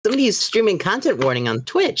he's streaming content warning on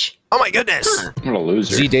Twitch. Oh my goodness! Huh. What a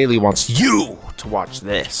loser. Z Daily wants you to watch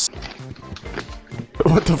this.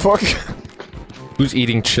 What the fuck? Who's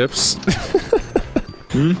eating chips?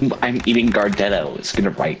 I'm eating Gardetto. It's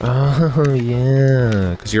gonna bite. Oh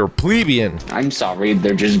yeah, because you're a plebeian. I'm sorry,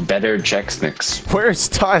 they're just better Chex Mix. Where's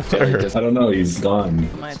Tyler? I don't know, he's gone.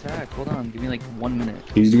 My attack. Hold on, give me like 1 minute.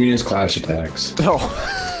 He's doing his clash attacks. Oh.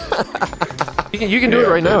 you can do it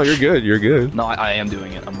right now. You're good. You're good. No, I am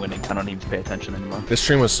doing it. I'm winning. I don't need to pay attention anymore. This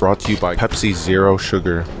stream was brought to you by Pepsi Zero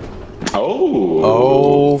Sugar. Oh.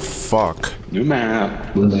 Oh fuck. New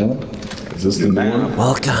map. Is this the New map? map.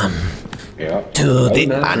 Welcome Yeah. to the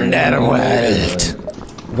map. underworld.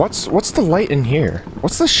 What's the light in here?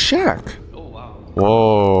 What's the shack? Oh wow.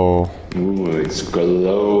 Whoa. Ooh, it's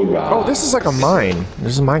glow rock. Oh, this is like a mine.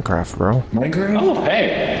 This is Minecraft, bro. Minecraft? Oh,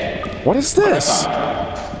 hey. What is this?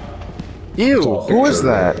 Ew, who is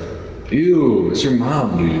that? Ew, it's your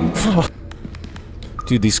mom, dude.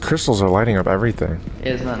 Dude, these crystals are lighting up everything.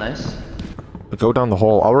 Hey, isn't that nice? Go down the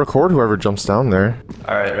hole. I'll record whoever jumps down there.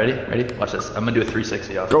 Alright, ready? Ready? Watch this. I'm gonna do a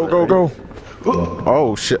 360 off. Go, of it. go, Ready? go. Ooh.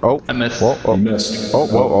 Oh, shit. Oh. I missed. Whoa, oh. You missed. Oh,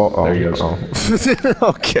 whoa, oh, oh. There he goes. Oh.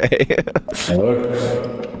 Okay.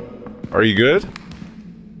 Hello? Are you good?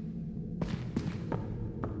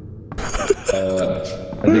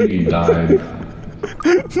 I think he died.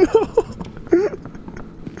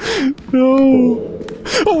 No.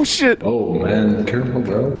 Oh, shit. Oh, man. Careful,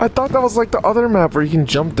 bro. I thought that was like the other map where you can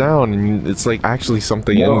jump down and it's like actually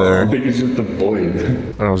something in I there. think it's just a void. I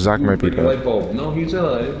don't know, Zach might be dead. Light bulb. No, he's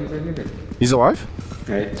alive. He's right here. He's alive?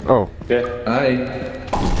 Hey. Oh. Yeah. Hi.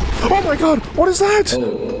 Oh my god, what is that?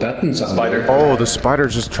 Oh, that didn't sound Spider. Oh, the spider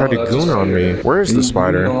just tried to that's a goon on me. spider. Where is the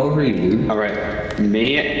spider? All over you, dude. Alright.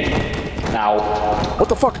 Me. Now. What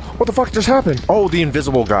the fuck? What the fuck just happened? Oh, the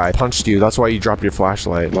invisible guy punched you. That's why you dropped your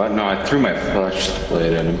flashlight. What? No, I threw my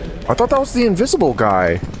flashlight at him. I thought that was the invisible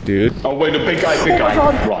guy, dude. Oh, wait, a big guy, big guy.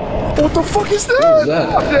 God. Run. What the fuck is that?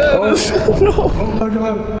 What is that? I'm dead. Oh my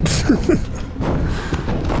god.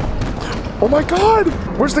 Oh my god!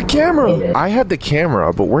 Where's the camera? Okay. I had the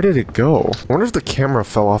camera, but where did it go? I wonder if the camera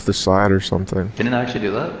fell off the side or something. Didn't I actually do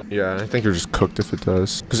that? Yeah, I think you're just cooked if it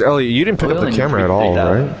does. Because Elliot, you didn't pick Oh, up the really? camera at all,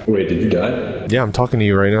 right? Wait, did you die? Yeah, I'm talking to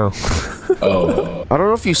you right now. Oh. I don't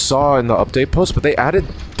know if you saw in the update post, but they added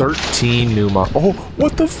 13 new Oh,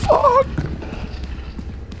 what the fuck?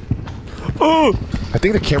 Oh! I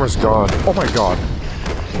think the camera's gone. Oh my god.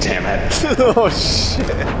 Damn it. Oh shit.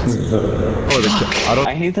 Oh,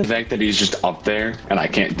 I hate the fact that he's just up there and I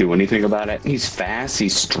can't do anything about it. He's fast,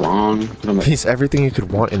 he's strong, but I'm like, He's everything you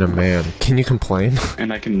could want in a man. Can you complain?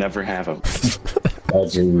 and I can never have him.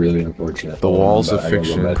 That's really unfortunate. The walls of I gotta go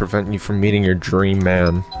fiction back. prevent you from meeting your dream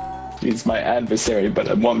man. He's my adversary, but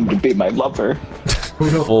I want him to be my lover.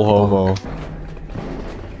 Full homo.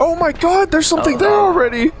 Oh my god, there's something there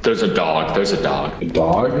already! There's a dog, there's a dog. A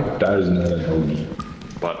dog? That is not a homie.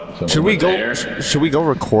 But Should we go? there, Should we go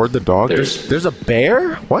record the dog? There's a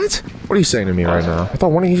bear? What? What are you saying to me right now? I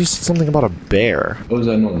thought one of you said something about a bear. What was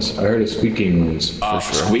that noise? I heard a squeaking noise.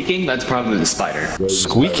 squeaking? That's probably the spider.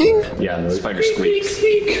 Squeaking? Yeah, the spider squeaks.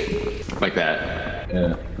 Like that.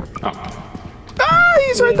 Yeah. Oh. Ah,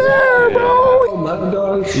 he's right there, bro! Oh my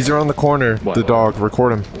gosh. He's around the corner. What? The dog.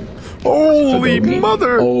 Record him. Holy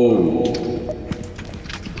mother! Oh.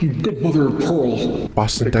 Good mother of pearl.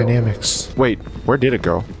 Boston Dynamics. Wait, where did it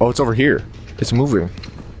go? Oh, it's over here. It's moving.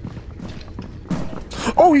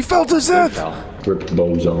 Oh, he fell to his death! Rip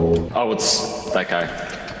bozo. Oh, it's that guy.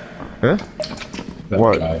 Huh? That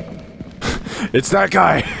What? guy. It's that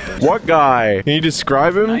guy! What guy? Can you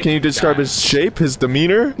describe him? Can you Knife describe guy. his shape, his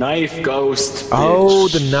demeanor? Knife ghost. Oh,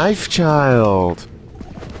 bitch. the knife child.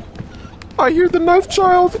 I hear the knife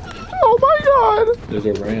child. Oh my god. There's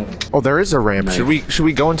a ramp. Oh, there is a ramp. Knife. Should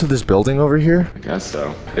we go into this building over here? I guess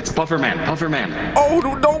so. It's Pufferman, Pufferman. Oh,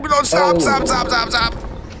 no, stop, stop.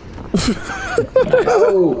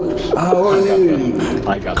 Oh. Oh.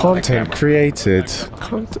 I got Content that created.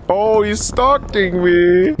 Oh, he's stalking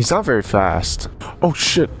me. He's not very fast. Oh,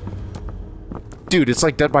 shit. Dude, it's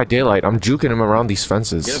like Dead by Daylight. I'm juking him around these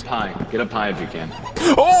fences. Get up high. Get up high if you can.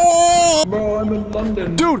 Oh! Bro, I'm in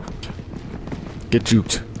London. Dude! Get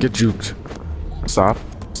juked. Get juked. Stop.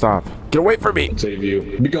 Stop. Get away from me. Save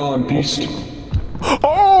you. Be gone, beast.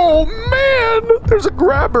 Oh, man! There's a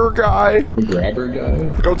grabber guy. Grabber guy.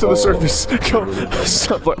 Go to the surface. Go.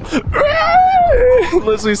 Stop.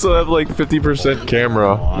 Unless we still have like 50%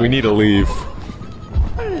 camera. We need to leave.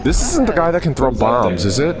 This isn't the guy that can throw bombs,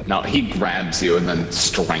 is it? No, he grabs you and then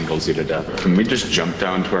strangles you to death. Can we just jump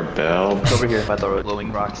down to our bell? It's over here if I throw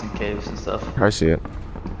glowing rocks and caves and stuff. I see it.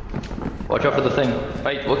 Watch out for the thing.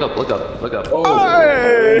 Wait, look up, look up, look up. Oh.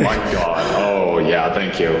 Hey! Why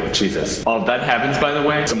you. Jesus. Oh, if that happens, by the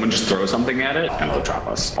way, someone just throw something at it and it'll drop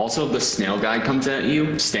us. Also, if the snail guy comes at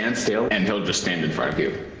you, stand still and he'll just stand in front of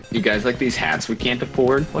you. You guys like these hats we can't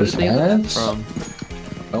afford? What is This it hats? from?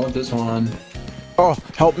 I want this one. Oh,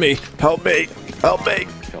 help me! Help me! Help me!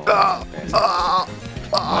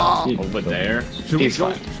 Over there. He's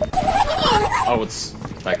fine. Oh, it's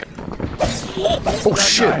like Oh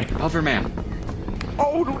shit! Hoverman.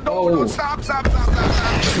 Oh no! Stop!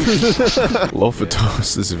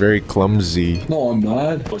 Lofatos is very clumsy. No, I'm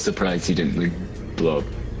not. I was surprised he didn't like, blow up.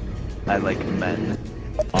 I like men.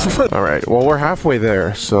 Alright, well we're halfway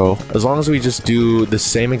there, so as long as we just do the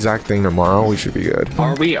same exact thing tomorrow, we should be good.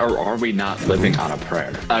 Are we or are we not living on a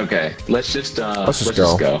prayer? Okay, let's just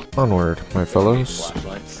go. Onward, my fellows.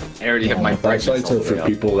 Flashlights. I already have my Flashlights are for up.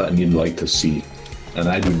 people that need light to see. And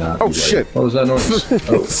I do not. Oh, do light. shit. What was that noise?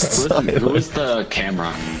 Oh. Who is the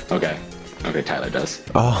camera? Okay. Okay, Tyler does.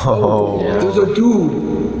 Oh, There's a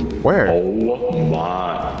dude. where? Oh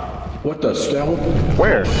my. What the stealth?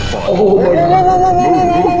 Where? Oh my god.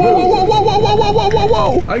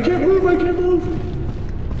 I can't move, I can't move.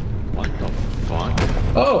 What the fuck?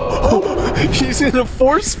 Oh. He's in a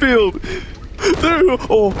force field. There.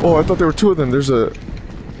 Oh, I thought there were two of them. There's a.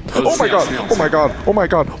 Oh my god! Oh my god! Oh my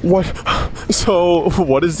god! What? So,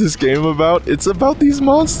 what is this game about? It's about these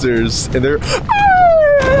monsters, and they're.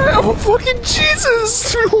 Oh, fucking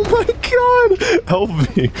Jesus! Oh my god! Help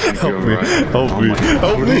me! Help me! Help me!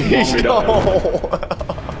 Help me! No!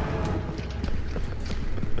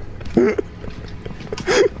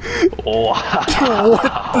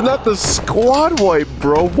 What? Not the squad wipe,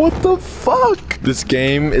 bro. What the fuck? This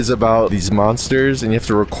game is about these monsters, and you have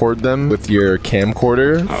to record them with your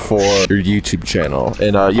camcorder for your YouTube channel.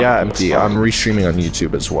 And yeah, Empty, I'm restreaming on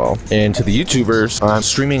YouTube as well. And to the YouTubers, I'm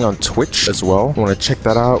streaming on Twitch as well. If you want to check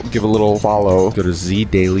that out, give a little follow. Go to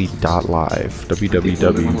zdaily.live.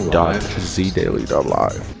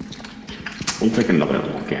 www.zdaily.live. We'll take another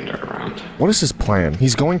gander around. What is his plan?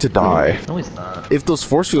 He's going to die. No, he's not. If those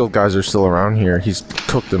force field guys are still around here, he's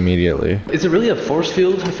cooked immediately. Is it really a force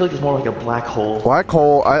field? I feel like it's more like a black hole. Black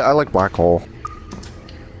hole, I like black hole.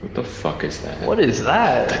 What the fuck is that? What is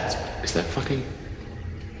that? Is that fucking...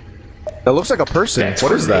 That looks like a person. That's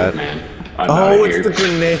What is that? grenade, man. I'm Oh, outta it's here. the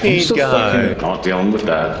grenade guy. Not dealing with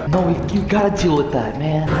that. No, you gotta deal with that,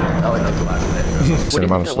 man. Oh, wait, that's the last thing. Same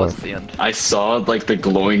amount of What was stuff. at the end? I saw like the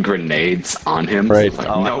glowing grenades on him. Right. Like,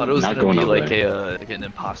 Oh, I no, thought it was not gonna going be over like there. like an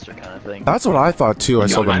imposter kind of thing. That's what I thought too. I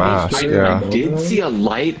saw the mask. I Yeah. did see a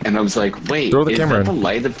light, and I was like, "Wait, Throw the is camera that the in.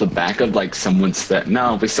 light of the back of like someone's that?"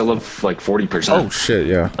 No, we still have like 40%. Oh shit,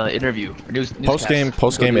 yeah. Interview. Post-game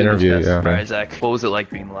interview, yeah. Alright, Isaac. What was it like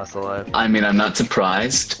being last alive? I mean, I'm not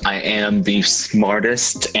surprised. I am the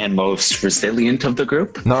smartest and most resilient of the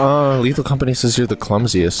group. Nah, Lethal Company says you're the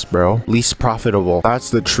clumsiest, bro. Least profitable. That's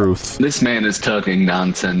the truth. This man is talking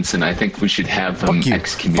nonsense, and I think we should have him Fuck you. Fuck you.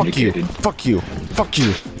 excommunicated. Fuck you. Fuck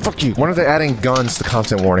you. Fuck you. When are they adding guns to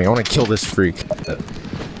content warning? I want to kill this freak.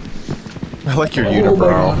 I like your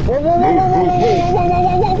unibrow.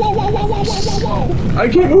 I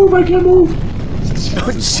can't move, I can't move.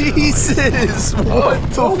 Oh, Jesus! What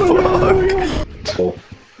the fuck? Oh.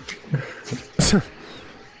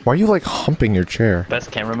 Why are you like humping your chair?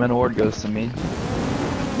 Best cameraman award goes to me.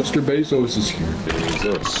 Mr. Bezos is here.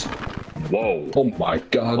 Jesus. Whoa. Oh my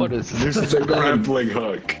god. What is this? There's a gun. Grappling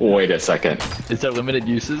hook. Wait a second. Is there limited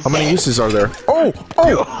uses? How many uses are there? Oh!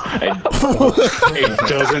 Oh! It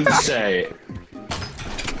doesn't say.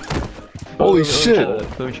 Holy shit!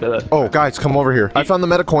 Let me try that. Oh, guys, come over here. I found the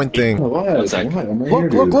Metacoin thing. What? sec. What? I'm right here,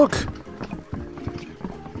 Look, look, dude.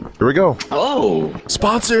 look! Here we go. Oh.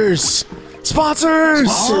 Sponsors! Sponsors!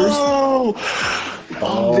 Oh.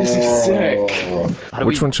 Oh, this is sick. How do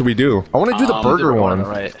Which we one should we do? I want to do the burger one.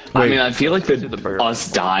 Right. I Wait. mean, I feel like do the burger.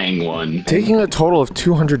 us dying one. Taking a total of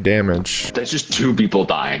 200 damage. That's just 2 people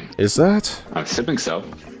dying. Is that? I'm assuming so.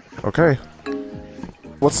 Okay.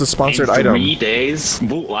 What's the sponsored In 3 item? days?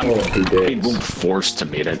 Well, I'm 3 days. forced to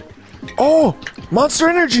meet it. Oh! Monster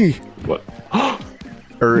Energy! What?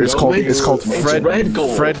 Or it's No, called it's- called it's Fred Red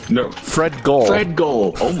Gold. Fred No. Fred Goal. Fred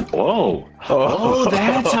goal. Oh, whoa. Oh,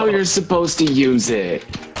 that's how you're supposed to use it.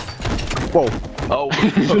 Whoa. Oh,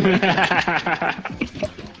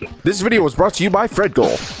 This video was brought to you by Fred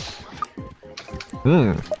Goal.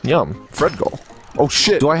 Yum. Fred Goal. Oh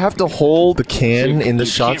shit. Do I have to hold the can in the You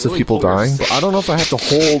shots can't of really people pull dying? yourself. I don't know if I have to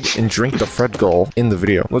hold and drink the Fred Goal in the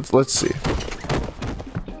video. Let's see.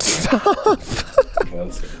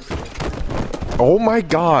 Oh my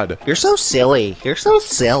god. You're so silly. You're so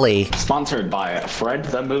silly. Sponsored by Fred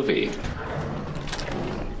the Movie.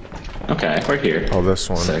 Okay, right here. Oh, this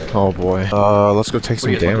one. Sick. Oh boy. Let's go take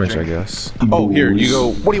some you guys want damage, to I drink? guess. Oh, here you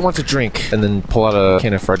go. What do you want to drink? And then pull out a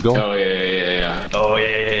can of Fred Gold. Oh, yeah. Oh,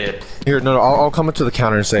 yeah. Here, no, I'll come up to the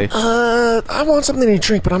counter and say, I want something to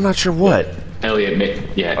drink, but I'm not sure what. Elliot,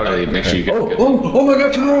 Elliot, make sure you get it. Oh my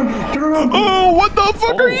god, turn around! Oh, what the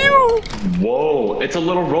fuck are you? Whoa, it's a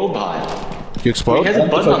little robot. You explode? He has a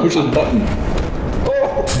If button I on push the this top. button.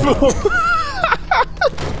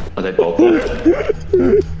 Are they both there?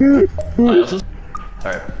 I also...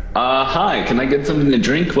 Alright. Hi, can I get something to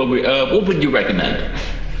drink? What would you recommend?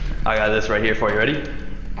 I got this right here for you. Ready?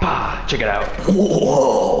 Check it out.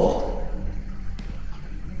 Whoa.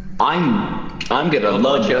 I'm gonna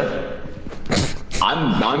love you.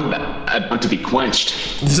 I'm about to be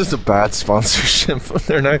quenched. This is a bad sponsorship.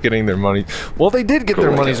 They're not getting their money. Well, they did get their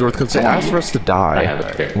Cool. money's worth because they asked for us to I have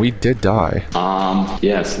it die. here. We did die.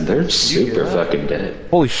 Yes, they're super fucking dead.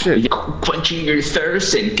 Holy shit. Quenching your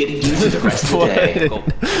thirst and getting you through the rest of the day.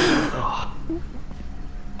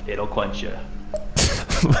 It'll quench you.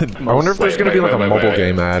 I wonder if there's gonna be like a wait, mobile wait.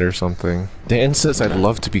 game ad or something. Dan says I'd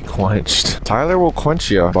love to be quenched. Tyler will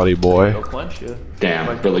quench you, buddy boy. It'll quench you.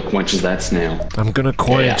 Damn, really quenches that snail. I'm gonna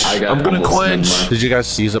quench. I got I'm gonna almost quench. none left. Did you guys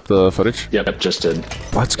seize up the footage? Yep, just did.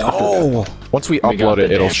 Let's go. Once we got upload it,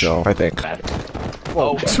 the it'll dash. show, I think.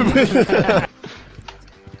 Oh,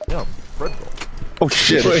 Oh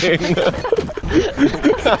shit. Oh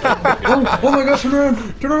my god,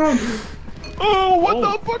 turn around! Oh, what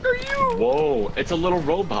the fuck are you? Whoa, it's a little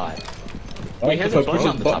robot. Oh, He has if a I push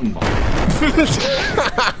button on this the button.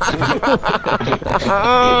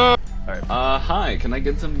 top. Hi, can I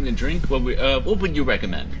get something to drink? What would you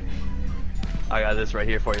recommend? I got this right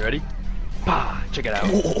here for you. Ready? Check it out.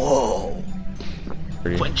 Whoa.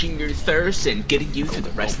 Quenching your thirst and getting you through the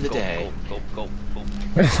rest of the day. Go.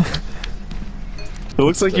 It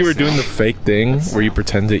looks like you were doing the fake thing where you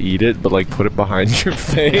pretend to eat it, but like put it behind your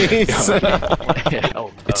face. It's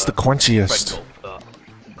the quenchiest. Go.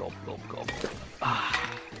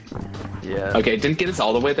 Yeah. Okay, didn't get us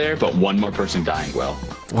all the way there, but one more person dying well.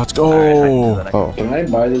 Let's go. Oh, Can I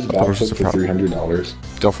buy this was just backflip a for problem.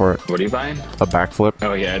 $300? go for it. What are you buying? A backflip.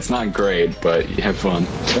 Oh yeah, it's not great, but you have fun.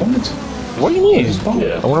 What? What do you mean? Just buy it.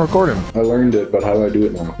 Yeah. I want to record him. I learned it, but how do I do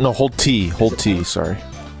it now? No, hold T. Hold T. Sorry.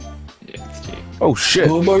 Yeah, it's cheap. Oh shit.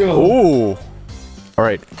 Oh my god. Ooh. All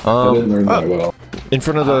right. I didn't learn that well. In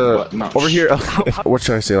front of the what? No. over here. What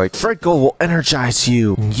should I say? Like Fred Gold will energize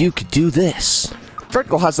you. And you could do this. Fred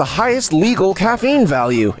Gold has the highest legal caffeine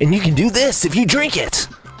value, and you can do this if you drink it.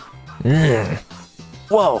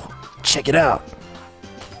 Whoa! Check it out.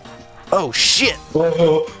 Oh shit!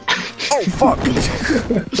 Oh fuck!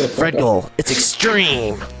 Fred Gold, it's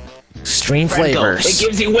extreme. Extreme flavors. It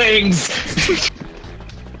gives you wings.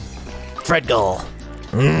 Fred Gold.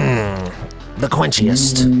 The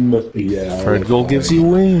quenchiest. Yeah. Fred Gold gives you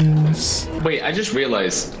wings. Wait, I just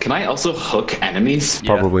realized. Can I also hook enemies?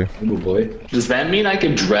 Probably. Probably. Does that mean I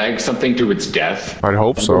can drag something to its death? I'd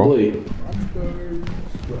hope so. Probably.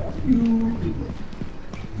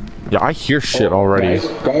 Yeah, I hear shit already.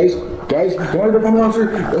 Guys, guard of a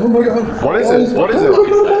monster! Oh my god! What is it? What is it?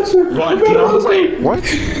 Run, get out of the way. What?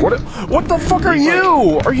 What the fuck are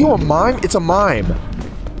you? Are you a mime? It's a mime.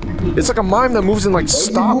 It's like a mime that moves in like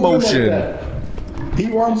stop motion. He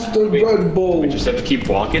wants the Red Bull. We just have to keep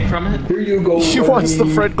walking from it? Here you go. He wants the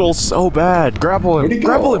buddy. Fred Gold so bad. Grapple Where'd he him. go?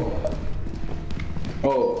 Grapple him.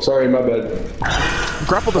 Oh, sorry, my bad.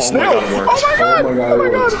 Grapple the Oh my snail. God, it worked. Oh my god. Oh my god, Oh my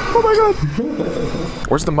it god. worked. Oh my god.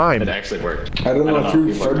 Where's the It mime? actually worked. I don't know if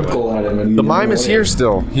you Fred Bull at him. And The mime is here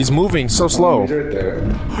still. He's moving so slow. He's right there.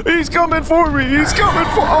 He's coming for me. He's coming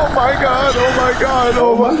for. Oh my god. Oh my god.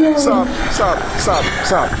 Oh my god. Stop.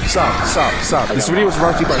 Stop. This video was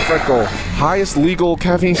brought to you by Fred Gold. Highest legal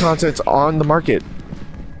caffeine content on the market.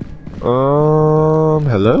 Hello?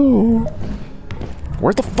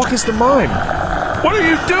 Where the fuck is the mime? What are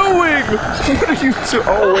you doing? What are you doing?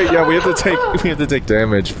 Oh wait, yeah, we have to take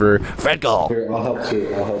damage for Fred Gold. Here, I'll help too.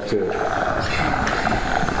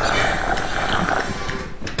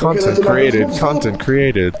 Content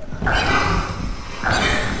created.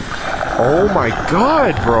 Oh my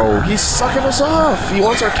god, bro. He's sucking us off. He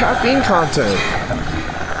wants our caffeine content.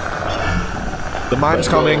 The mime's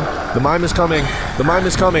coming. The mime is coming. The mime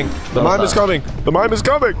is coming. The mime is coming. The mime is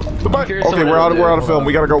coming. The mime. Okay, we're out of film.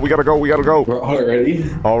 We gotta go. We're already?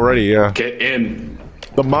 Already, yeah. Get in.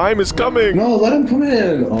 The mime is coming. No, let him come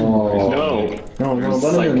in. Oh. No. No, You're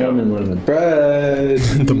let him psycho. in. Fred.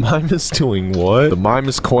 The mime is doing what? The mime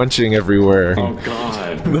is quenching everywhere. Oh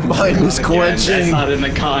god. The mime is That's quenching. not in the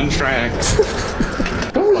contract.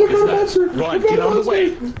 Run, get out of the way.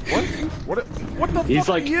 What the He's fuck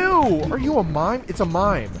like- are you? Are you a mime? It's a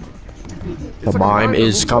mime. The mime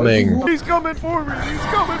is coming. He's coming for me. He's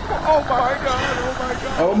coming for. Oh my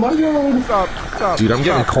god. Oh my god. Oh my god. Stop. Dude, I'm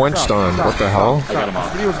getting quenched on. What the hell? I got him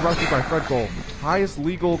off. This video is brought to you by Fred Gold. Highest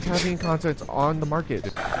legal caffeine content on the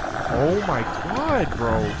market. Oh my god,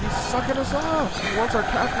 bro. He's sucking us off. He wants our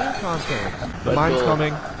caffeine content. The mime's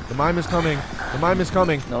coming. The mime is coming. The mime is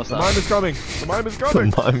coming. No, it's the not. mime is coming. The mime is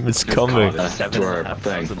coming. The mime is coming. To our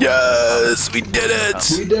thing. Yes, we did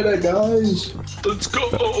it. We did it, guys. Let's go,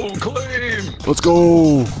 claim. Let's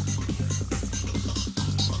go.